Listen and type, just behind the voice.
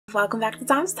Welcome back to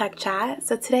Dom's Tech Chat.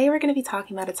 So today we're going to be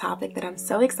talking about a topic that I'm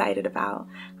so excited about.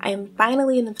 I am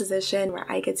finally in the position where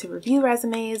I get to review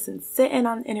resumes and sit in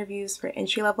on interviews for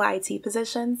entry-level IT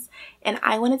positions. And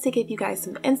I wanted to give you guys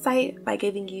some insight by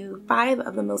giving you 5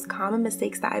 of the most common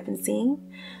mistakes that I've been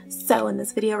seeing. So in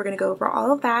this video, we're going to go over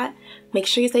all of that. Make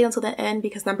sure you stay until the end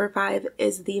because number 5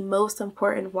 is the most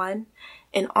important one.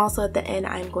 And also at the end,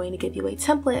 I'm going to give you a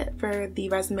template for the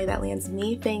resume that lands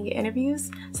me FAANG interviews,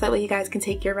 so that way you guys can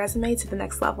take your resume to the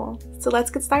next level. So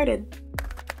let's get started.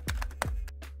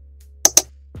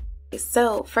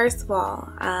 So first of all,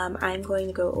 I'm going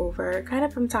to go over kind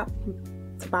of from top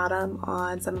to bottom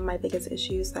on some of my biggest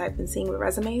issues that I've been seeing with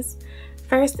resumes.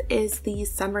 First is the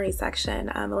summary section.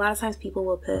 A lot of times people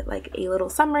will put like a little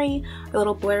summary, a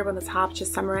little blurb on the top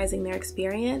just summarizing their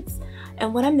experience.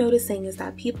 And what I'm noticing is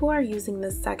that people are using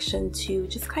this section to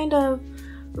just kind of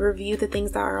review the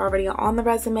things that are already on the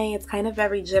resume. It's kind of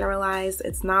very generalized,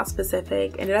 it's not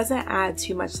specific, and it doesn't add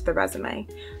too much to the resume.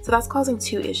 So that's causing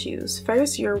 2 issues.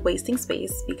 First, you're wasting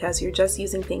space because you're just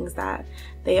using things that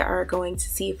they are going to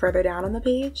see further down on the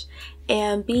page.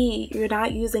 And B, you're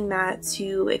not using that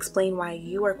to explain why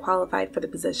you are qualified for the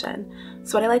position.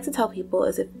 So what I like to tell people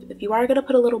is if you are going to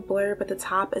put a little blurb at the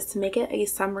top, is to make it a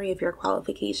summary of your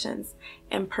qualifications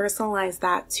and personalize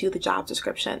that to the job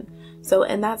description. So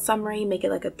in that summary, make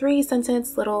it like a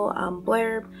 3-sentence little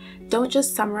blurb. Don't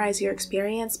just summarize your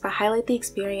experience, but highlight the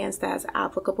experience that is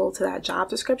applicable to that job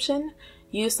description.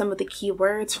 Use some of the key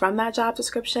words from that job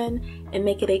description and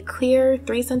make it a clear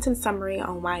 3-sentence summary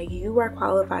on why you are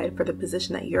qualified for the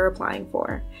position that you're applying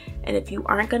for. And if you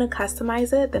aren't going to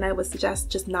customize it, then I would suggest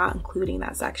just not including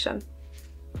that section.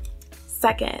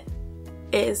 Second,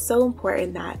 it is so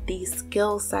important that the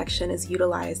skills section is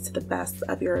utilized to the best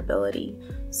of your ability.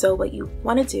 So what you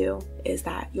want to do is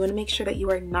that you want to make sure that you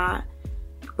are not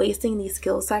wasting the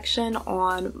skills section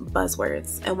on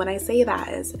buzzwords. And when I say that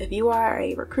is, if you are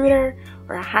a recruiter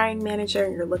or a hiring manager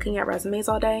and you're looking at resumes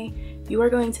all day, you are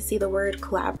going to see the word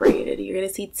collaborated, you're going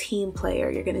to see team player,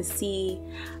 you're going to see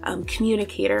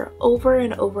communicator over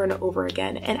and over and over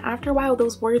again. And after a while,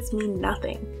 those words mean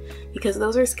nothing because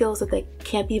those are skills that they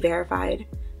can't be verified.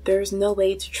 There's no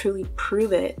way to truly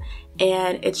prove it,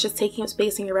 and it's just taking up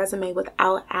space in your resume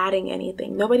without adding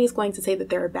anything. Nobody's going to say that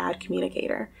they're a bad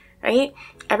communicator, right?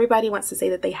 Everybody wants to say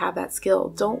that they have that skill.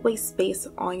 Don't waste space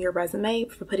on your resume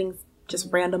for putting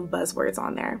just random buzzwords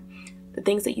on there. The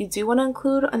things that you do want to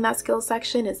include in that skills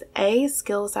section is A,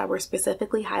 skills that were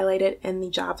specifically highlighted in the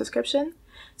job description.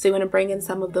 So you want to bring in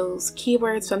some of those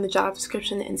keywords from the job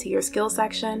description into your skills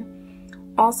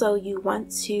section. Also, you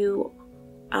want to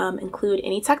include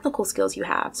any technical skills you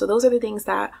have. So those are the things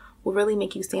that will really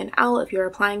make you stand out if you're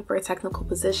applying for a technical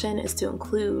position, is to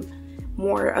include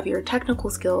more of your technical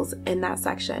skills in that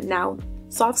section. Now,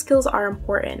 soft skills are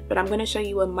important, but I'm going to show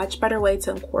you a much better way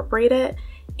to incorporate it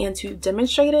and to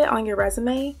demonstrate it on your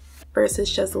resume versus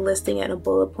just listing it in a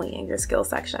bullet point in your skills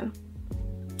section.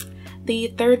 The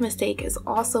third mistake is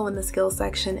also in the skills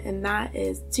section, and that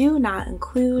is do not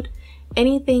include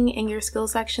anything in your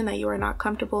skills section that you are not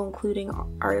comfortable including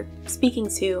or speaking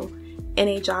to in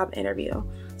a job interview.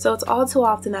 So it's all too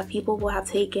often that people will have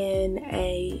taken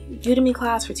a Udemy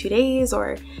class for 2 days,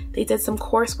 or they did some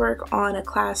coursework on a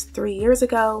class 3 years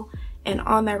ago, and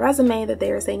on their resume that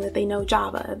they are saying that they know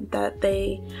Java, that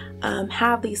they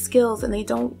have these skills, and they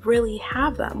don't really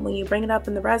have them. When you bring it up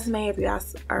in the resume, if you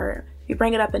ask, or if you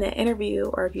bring it up in an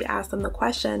interview, or if you ask them the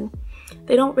question,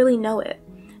 they don't really know it.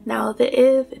 Now,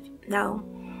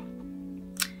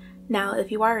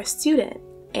 if you are a student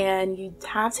and you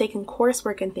have taken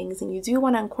coursework and things and you do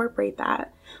want to incorporate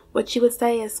that, what you would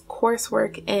say is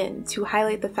coursework in, to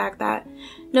highlight the fact that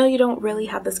no, you don't really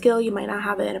have the skill, you might not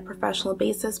have it in a professional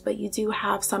basis, but you do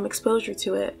have some exposure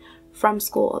to it from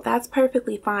school. That's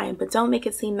perfectly fine, but don't make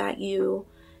it seem that you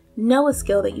know a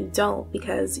skill that you don't,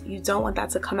 because you don't want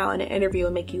that to come out in an interview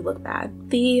and make you look bad.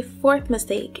 The fourth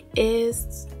mistake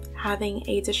is having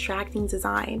a distracting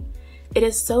design. It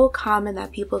is so common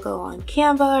that people go on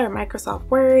Canva or Microsoft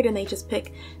Word and they just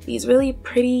pick these really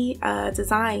pretty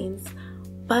designs,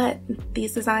 but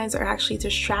these designs are actually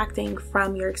distracting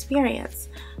from your experience.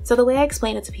 So the way I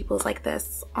explain it to people is like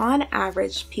this. On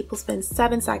average, people spend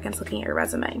 7 seconds looking at your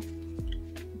resume.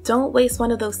 Don't waste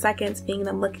one of those seconds being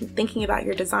them thinking about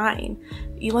your design.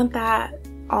 You want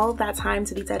all of that time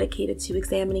to be dedicated to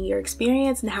examining your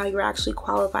experience and how you're actually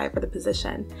qualified for the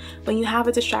position. When you have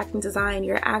a distracting design,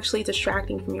 you're actually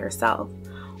distracting from yourself.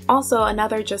 Also,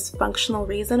 another just functional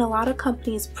reason, a lot of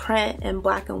companies print in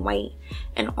black and white,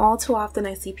 and all too often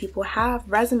I see people have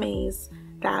resumes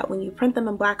that when you print them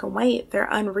in black and white, they're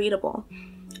unreadable.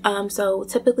 So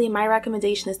typically my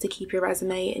recommendation is to keep your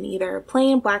resume in either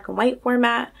plain black and white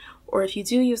format, or if you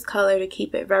do use color, to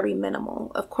keep it very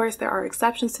minimal. Of course, there are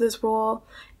exceptions to this rule.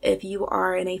 If you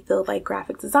are in a field like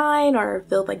graphic design or a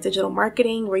field like digital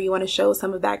marketing where you want to show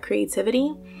some of that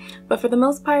creativity. But for the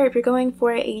most part, if you're going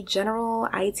for a general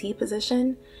IT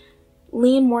position,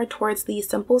 lean more towards the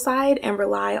simple side and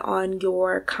rely on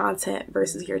your content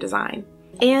versus your design.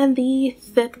 And the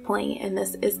fifth point, and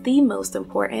this is the most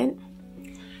important,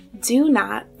 do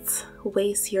not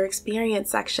waste your experience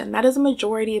section. That is a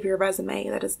majority of your resume.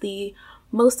 That is the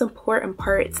most important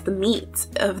part. It's the meat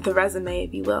of the resume,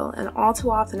 if you will. And all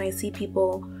too often I see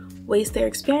people waste their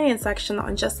experience section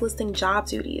on just listing job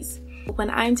duties. When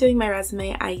I'm doing my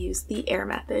resume, I use the AIR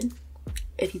method.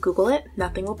 If you Google it,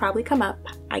 nothing will probably come up.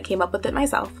 I came up with it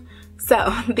myself.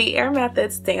 So the AIR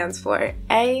method stands for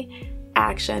A,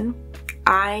 action,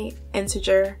 I,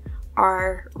 integer,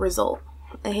 R, result.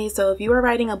 Okay, so if you are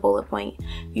writing a bullet point,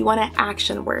 you want an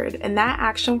action word, and that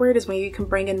action word is where you can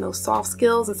bring in those soft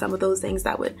skills and some of those things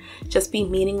that would just be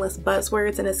meaningless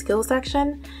buzzwords in a skill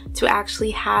section to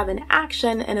actually have an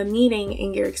action and a meaning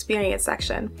in your experience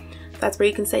section. That's where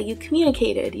you can say you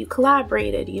communicated, you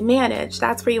collaborated, you managed.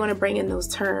 That's where you want to bring in those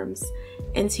terms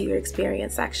into your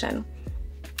experience section.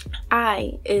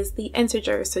 I is the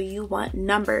integer, so you want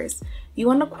numbers. You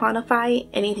want to quantify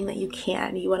anything that you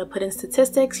can. You want to put in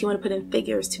statistics, you want to put in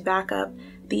figures to back up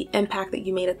the impact that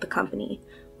you made at the company.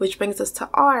 Which brings us to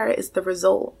R, is the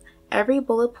result. Every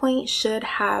bullet point should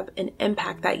have an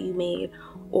impact that you made,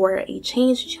 or a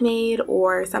change that you made,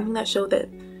 or something that showed that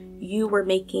you were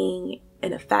making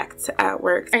an effect at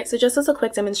work. All right, so just as a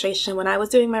quick demonstration, when I was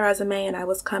doing my resume and I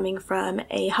was coming from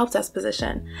a help desk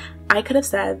position, I could have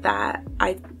said that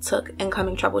I took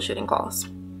incoming troubleshooting calls.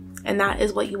 And that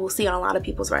is what you will see on a lot of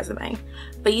people's resume.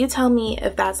 But you tell me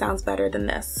if that sounds better than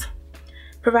this.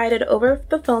 Provided over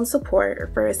the phone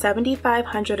support for a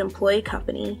 7,500 employee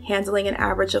company, handling an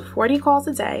average of 40 calls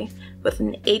a day with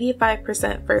an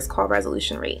 85% first call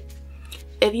resolution rate.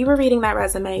 If you were reading that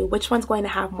resume, which one's going to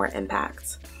have more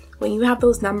impact? When you have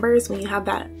those numbers, when you have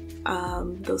that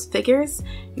those figures,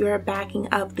 you are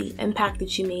backing up the impact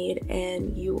that you made,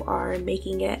 and you are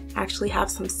making it actually have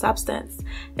some substance.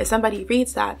 If somebody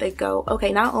reads that, they go,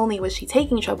 okay, not only was she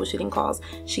taking troubleshooting calls,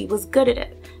 she was good at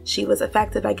it. She was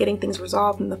effective at getting things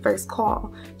resolved in the first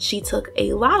call. She took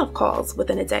a lot of calls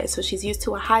within a day, so she's used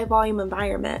to a high volume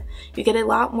environment. You get a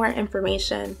lot more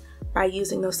information by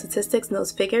using those statistics and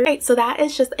those figures. Right, so that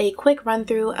is just a quick run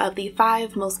through of the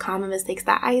 5 most common mistakes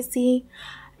that I see.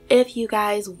 If you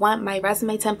guys want my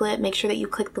resume template, make sure that you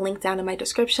click the link down in my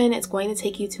description. It's going to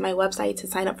take you to my website to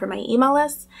sign up for my email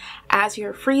list. As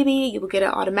your freebie, you will get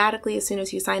it automatically as soon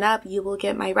as you sign up. You will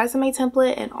get my resume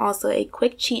template and also a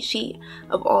quick cheat sheet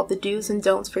of all the do's and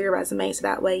don'ts for your resume, so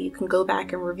that way you can go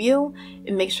back and review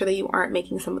and make sure that you aren't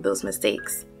making some of those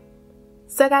mistakes.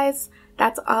 So guys,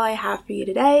 that's all I have for you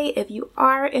today. If you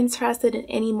are interested in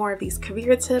any more of these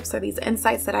career tips or these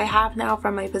insights that I have now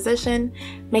from my position,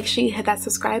 make sure you hit that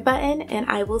subscribe button, and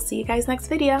I will see you guys next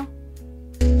video.